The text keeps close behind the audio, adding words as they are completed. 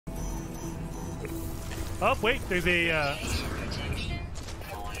Oh, wait, there's a,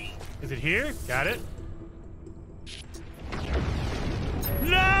 Is it here? Got it.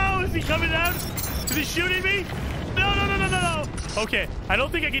 No! Is he coming down? Is he shooting me? No, no, no, no, no, no! Okay, I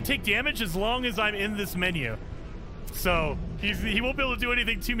don't think I can take damage as long as I'm in this menu. So, he won't be able to do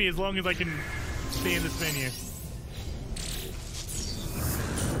anything to me as long as I can stay in this menu.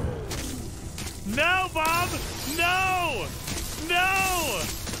 No, Bob! No! No!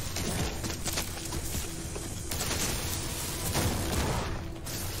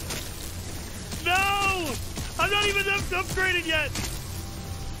 No! I'm not even upgraded yet!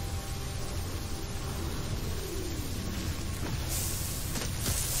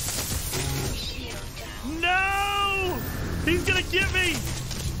 No! He's gonna get me!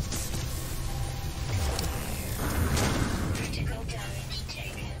 Critical damage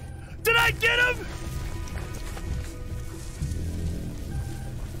taken. Did I get him?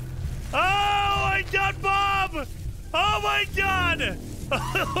 Oh, I got Bob! Oh my god!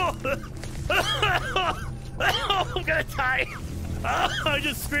 I'm gonna die! I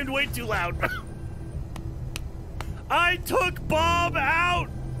just screamed way too loud. I took Bob out!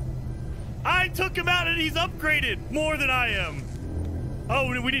 I took him out and he's upgraded more than I am. Oh,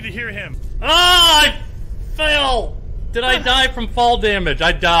 we need to hear him. Ah, I fell! Did I die from fall damage?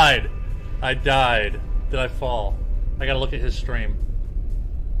 I died. I died. Did I fall? I gotta look at his stream.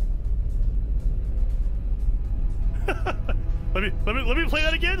 Let me play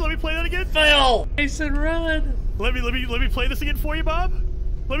that again. Let me play that again. Fail! I said run. Let me play this again for you, Bob.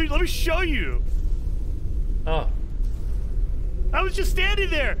 Let me show you. Oh. I was just standing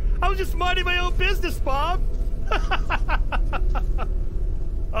there. I was just minding my own business, Bob.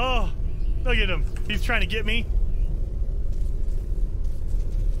 Oh, look at him. He's trying to get me.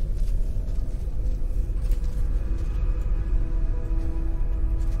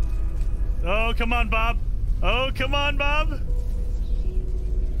 Oh, come on, Bob. Oh, come on, Bob.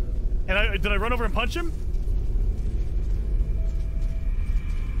 And did I run over and punch him?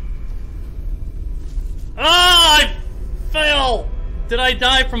 Ah, I fell! Did I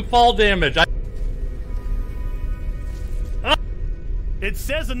die from fall damage? It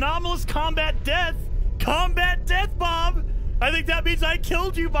says anomalous combat death. Combat death, Bob. I think that means I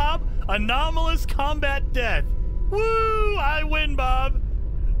killed you, Bob. Anomalous combat death. Woo! I win, Bob.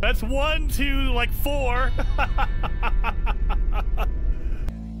 That's 1, 2, like 4.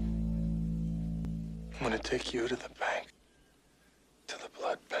 I'm gonna take you to the bank.